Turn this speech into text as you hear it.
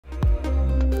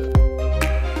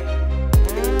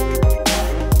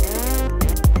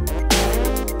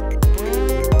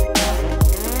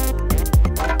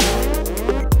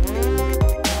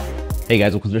Hey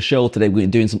guys, welcome to the show. Today we're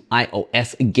doing some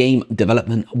iOS game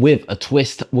development with a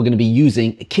twist. We're going to be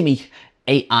using Kimi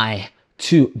AI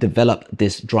to develop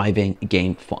this driving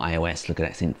game for iOS. Look at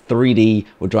that, it's in 3D.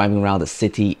 We're driving around the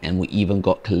city and we even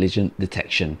got collision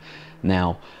detection.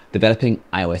 Now, developing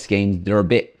iOS games, they're a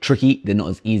bit tricky. They're not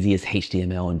as easy as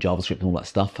HTML and JavaScript and all that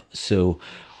stuff. So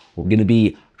we're going to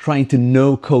be trying to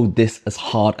no code this as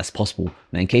hard as possible.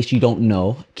 Now, in case you don't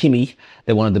know, Kimi,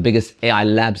 they're one of the biggest AI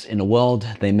labs in the world.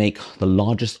 They make the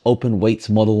largest open weights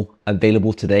model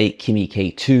available today, Kimi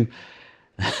K2.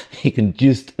 You can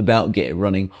just about get it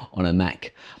running on a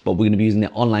Mac, but we're going to be using their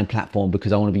online platform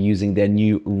because I want to be using their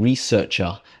new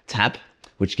Researcher tab,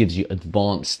 which gives you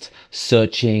advanced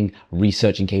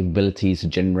researching capabilities to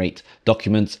generate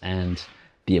documents and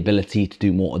the ability to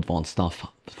do more advanced stuff.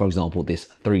 For example, this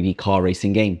 3D car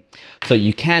racing game. So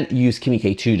you can use Kimi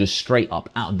K2 just straight up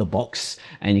out of the box,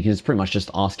 and you can just pretty much just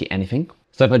ask it anything.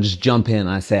 So if I just jump in and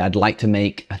I say I'd like to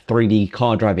make a 3D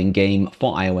car driving game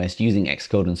for iOS using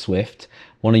Xcode and Swift,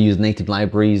 want to use native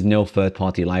libraries, no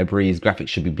third-party libraries, graphics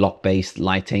should be block-based,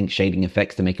 lighting, shading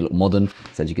effects to make it look modern.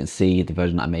 So as you can see, the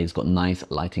version I made has got nice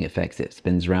lighting effects, it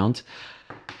spins around.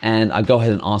 And I go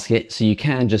ahead and ask it, so you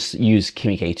can just use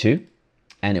Kimi K2,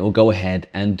 and it will go ahead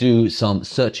and do some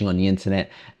searching on the internet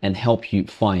and help you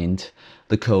find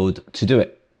the code to do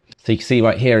it. So you can see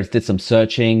right here, it did some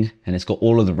searching and it's got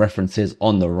all of the references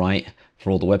on the right for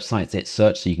all the websites it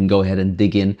searched. So you can go ahead and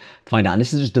dig in, find out. And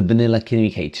this is just the vanilla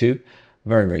Kimi K2.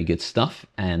 Very, very good stuff.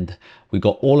 And we've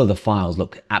got all of the files,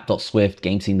 look, app.swift,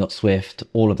 gamescene.swift,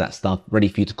 all of that stuff ready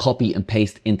for you to copy and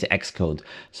paste into Xcode.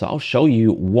 So I'll show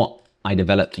you what I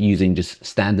developed using just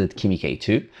standard Kimi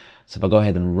K2. So if I go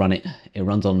ahead and run it, it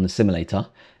runs on the simulator,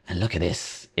 and look at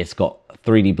this. It's got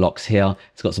 3D blocks here.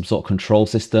 It's got some sort of control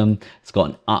system. It's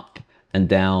got an up and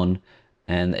down,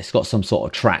 and it's got some sort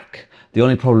of track. The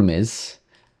only problem is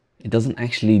it doesn't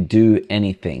actually do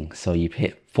anything. So you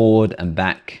hit forward and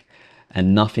back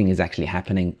and nothing is actually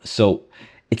happening. So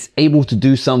it's able to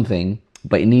do something,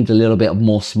 but it needs a little bit of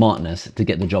more smartness to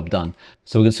get the job done.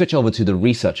 So we're gonna switch over to the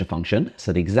Researcher function.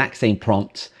 So the exact same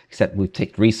prompt, except we've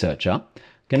ticked Researcher.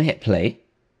 Gonna hit play,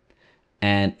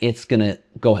 and it's gonna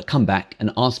come back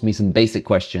and ask me some basic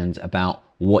questions about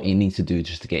what you need to do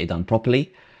just to get it done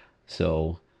properly.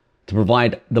 So to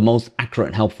provide the most accurate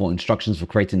and helpful instructions for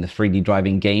creating the 3D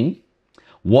driving game,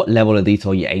 what level of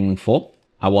detail you're aiming for.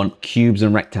 I want cubes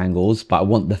and rectangles, but I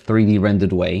want the 3D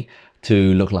rendered way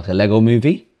to look like a Lego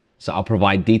movie. So I'll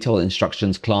provide detailed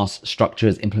instructions, class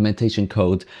structures, implementation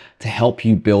code to help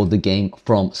you build the game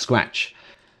from scratch.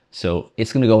 So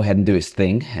it's going to go ahead and do its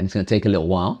thing, and it's going to take a little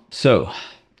while. So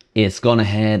it's gone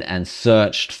ahead and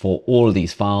searched for all of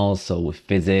these files. So with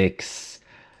physics,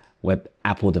 web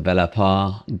Apple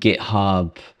developer,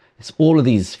 GitHub, it's all of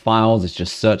these files. It's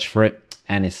just searched for it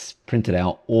and it's printed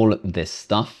out all of this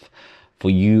stuff for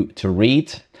you to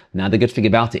read. Now, the good thing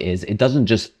about it is it doesn't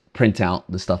just print out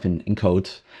the stuff in code.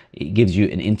 It gives you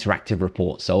an interactive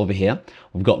report. So over here,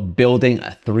 we've got building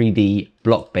a 3D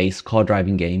block-based car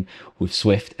driving game with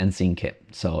Swift and SceneKit.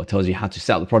 So it tells you how to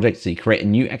set up the project. So you create a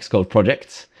new Xcode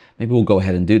project. Maybe we'll go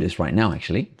ahead and do this right now,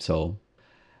 actually. So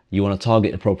you want to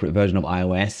target the appropriate version of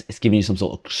iOS. It's giving you some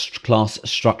sort of class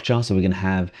structure. So we're going to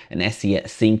have an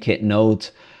SceneKit node,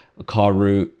 a car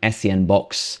root, SCN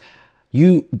box.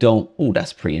 You don't, oh,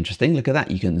 that's pretty interesting. Look at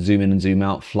that. You can zoom in and zoom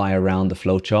out, fly around the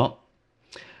flowchart.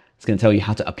 It's going to tell you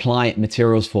how to apply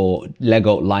materials for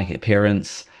Lego-like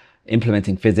appearance,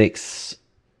 implementing physics,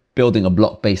 building a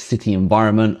block-based city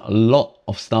environment, a lot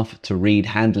of stuff to read,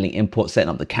 handling input, setting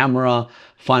up the camera,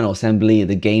 final assembly,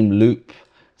 the game loop.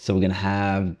 So we're going to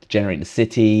have generate the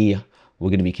city. We're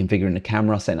going to be configuring the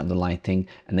camera, setting up the lighting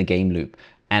and the game loop.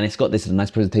 And it's got this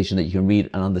nice presentation that you can read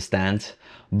and understand.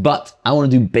 But I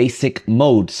want to do basic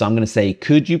mode. So I'm going to say,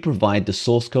 could you provide the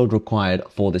source code required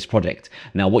for this project?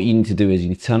 Now, what you need to do is you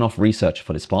need to turn off Research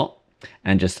for this part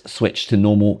and just switch to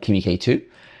normal Kimi K2.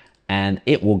 And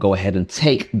it will go ahead and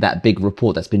take that big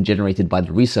report that's been generated by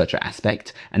the Researcher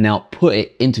aspect and now put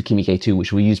it into Kimi K2,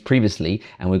 which we used previously.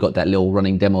 And we got that little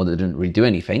running demo that didn't really do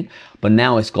anything. But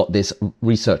now it's got this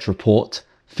research report,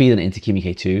 feeding it into Kimi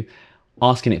K2,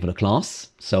 asking it for the class.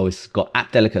 So it's got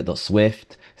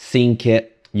appdelegate.swift, SceneKit,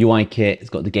 UIKit, it's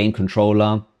got the game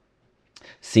controller,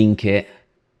 SceneKit.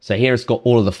 So here it's got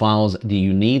all of the files that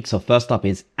you need. So first up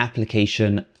is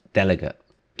application delegate,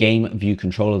 game view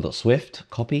controller.swift,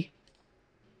 copy.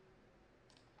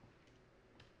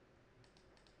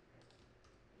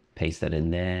 Paste that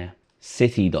in there.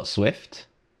 City.swift.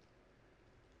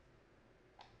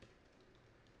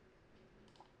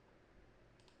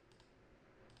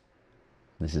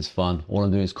 This is fun. All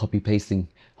I'm doing is copy pasting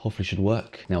hopefully should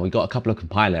work. Now we got a couple of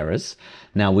compile errors.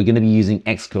 Now we're going to be using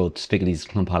Xcode to figure these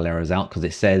compile errors out because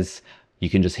it says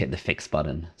you can just hit the fix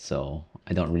button. So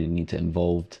I don't really need to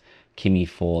involve Kimi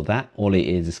for that. All it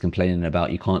is complaining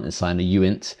about you can't assign a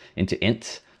uint into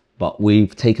int, but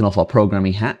we've taken off our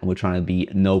programming hat and we're trying to be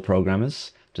no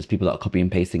programmers, just people that are copy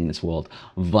and pasting in this world,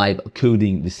 vibe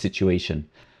coding this situation.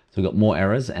 So we've got more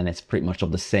errors and it's pretty much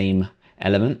of the same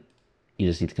element. You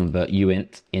just need to convert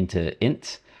uint into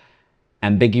int.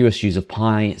 Ambiguous use of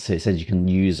pi, so it says you can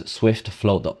use swift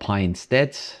float.py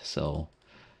instead. So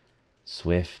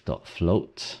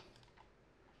swift.float.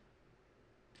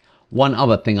 One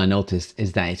other thing I noticed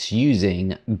is that it's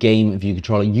using game view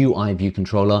controller, UI view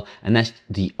controller, and that's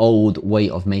the old way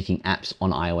of making apps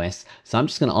on iOS. So I'm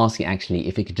just going to ask it actually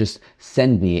if it could just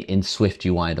send me it in Swift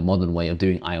UI, the modern way of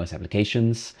doing iOS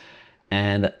applications.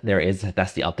 And there it is,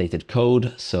 that's the updated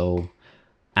code. So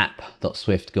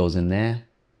app.swift goes in there.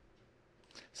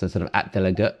 So instead of app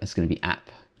delegate, it's going to be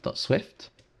app.swift.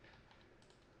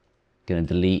 Going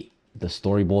to delete the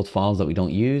storyboard files that we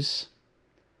don't use.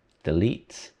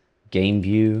 Delete. Game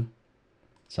view.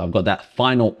 So I've got that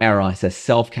final error. It says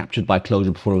self-captured by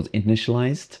closure before it was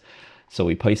initialized. So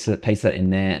we paste that in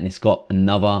there and it's got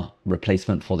another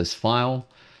replacement for this file.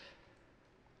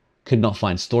 Could not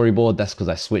find storyboard. That's because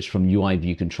I switched from UI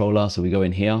view controller. So we go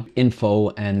in here, info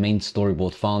and main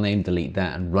storyboard file name, delete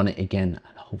that and run it again.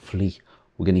 And hopefully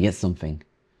we're going to get something.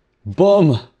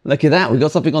 Boom! Look at that. We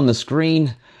got something on the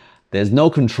screen. There's no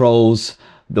controls.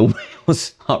 The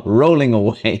wheels are rolling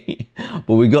away,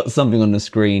 but we got something on the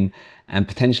screen and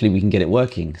potentially we can get it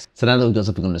working. So now that we've got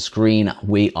something on the screen,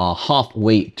 we are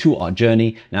halfway to our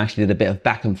journey. And I actually did a bit of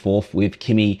back and forth with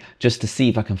Kimi just to see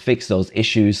if I can fix those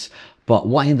issues. But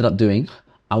what I ended up doing,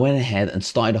 I went ahead and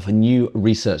started off a new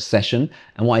research session.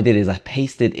 And what I did is I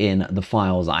pasted in the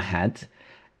files I had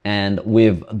and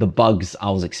with the bugs I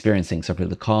was experiencing. So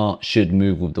the car should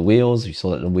move with the wheels. You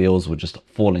saw that the wheels were just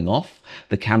falling off.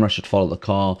 The camera should follow the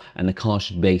car and the car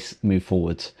should move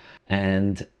forward.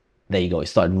 And there you go. I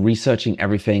started researching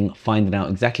everything, finding out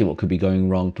exactly what could be going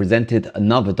wrong, presented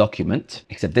another document,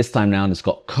 except this time now it's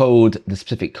got code, the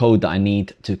specific code that I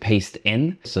need to paste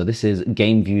in. So this is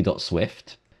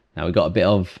gameview.swift. Now we got a bit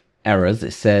of errors.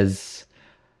 It says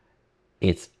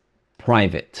it's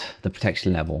private, the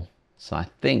protection level. So I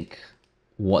think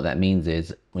what that means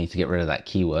is we need to get rid of that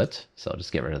keyword. So I'll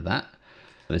just get rid of that.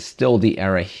 There's still the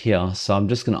error here. So I'm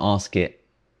just going to ask it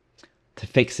to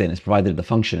fix it. It's provided the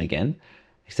function again,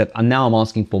 except now I'm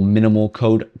asking for minimal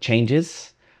code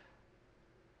changes.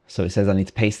 So it says I need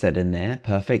to paste that in there.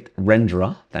 Perfect.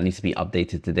 Renderer, that needs to be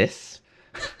updated to this.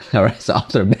 All right. So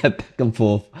after a bit of back and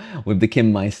forth with the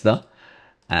Kim Meister,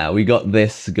 we got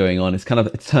this going on. It's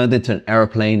turned into an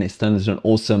airplane. It's turned into an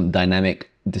awesome dynamic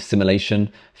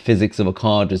simulation physics of a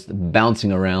car just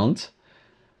bouncing around.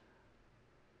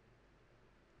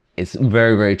 It's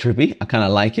very, very trippy. I kind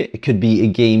of like it. It could be a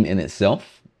game in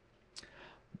itself,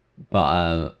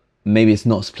 but maybe it's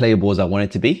not as playable as I want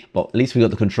it to be. But at least we got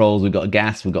the controls, we got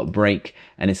gas, we got brake,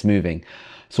 and it's moving.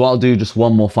 So what I'll do just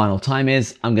one more final time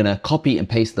is I'm going to copy and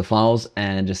paste the files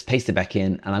and just paste it back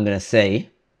in. And I'm going to say,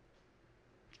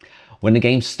 when the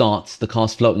game starts, the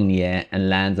car's floating in the air and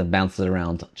lands and bounces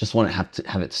around. Just want to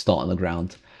have it start on the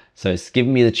ground. So it's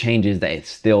giving me the changes that it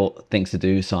still thinks to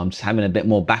do. So I'm just having a bit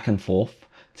more back and forth,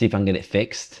 see if I can get it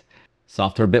fixed. So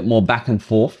after a bit more back and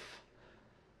forth,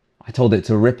 I told it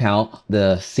to rip out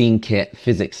the scene kit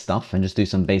physics stuff and just do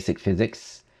some basic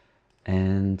physics.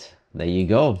 And there you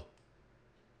go.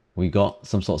 We got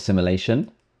some sort of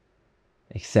simulation,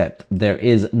 except there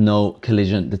is no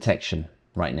collision detection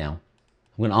right now.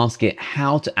 I'm going to ask it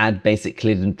how to add basic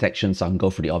collision detection so I can go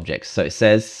through the objects. So it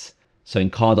says, so in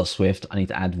car.swift, I need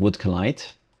to add would collide.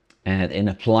 And in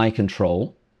apply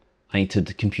control, I need to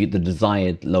compute the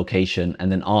desired location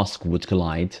and then ask would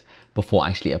collide before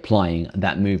actually applying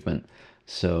that movement.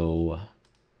 So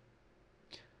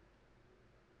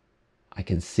I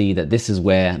can see that this is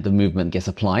where the movement gets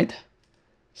applied.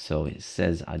 So it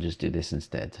says I just do this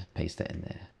instead, paste that in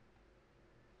there.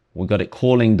 We got it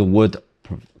calling the would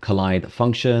collide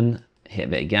function, hit a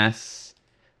bit of gas,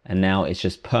 and now it's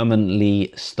just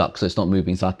permanently stuck, so it's not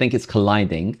moving. So I think it's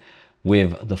colliding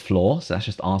with the floor. So let's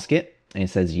just ask it. And it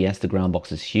says, yes, the ground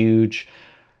box is huge.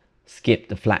 Skip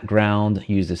the flat ground,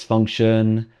 use this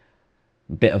function.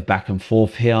 Bit of back and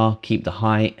forth here, keep the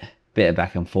height, bit of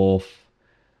back and forth.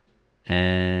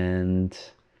 And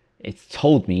it's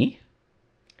told me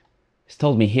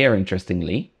here,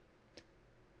 interestingly,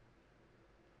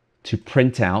 to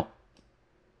print out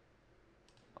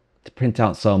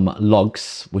some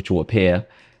logs, which will appear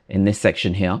in this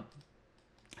section here,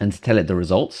 and to tell it the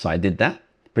results. So I did that.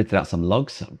 printed out some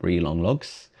logs, really long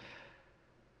logs.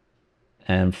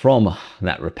 And from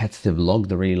that repetitive log,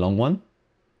 the really long one,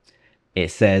 it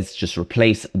says just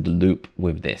replace the loop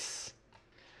with this.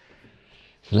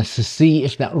 Let's just see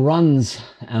if that runs,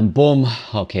 and boom.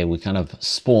 Okay, we kind of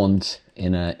spawned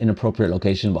in an inappropriate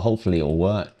location, but hopefully it'll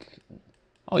work.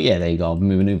 Oh yeah, there you go. I'm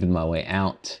moving my way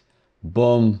out.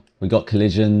 Boom, we got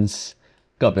collisions,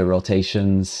 got a bit of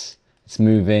rotations. It's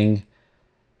moving.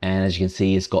 And as you can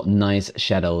see, it's got nice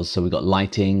shadows. So we got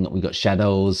lighting, we got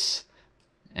shadows,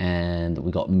 and we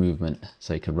got movement.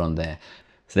 So you could run there.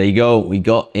 So there you go. We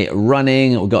got it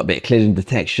running. We got a bit of collision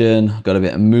detection, got a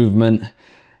bit of movement.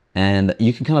 And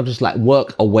you can kind of just like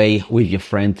work away with your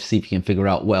friend to see if you can figure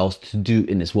out what else to do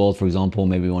in this world. For example,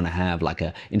 maybe we want to have like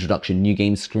a introduction new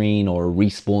game screen or a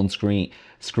respawn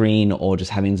screen, or just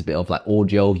having a bit of like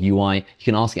audio UI. You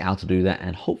can ask it how to do that,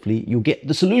 and hopefully you'll get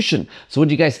the solution. So what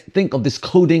do you guys think of this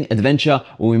coding adventure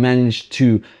where we managed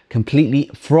to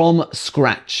completely from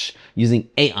scratch using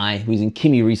AI, using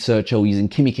Kimi Researcher, using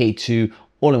Kimi K2,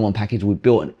 all in one package? We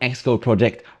built an Xcode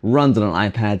project, runs on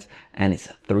an iPad, and it's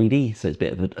 3D, so it's a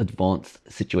bit of an advanced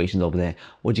situations over there.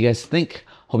 What do you guys think?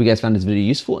 Hope you guys found this video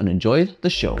useful and enjoyed the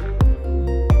show.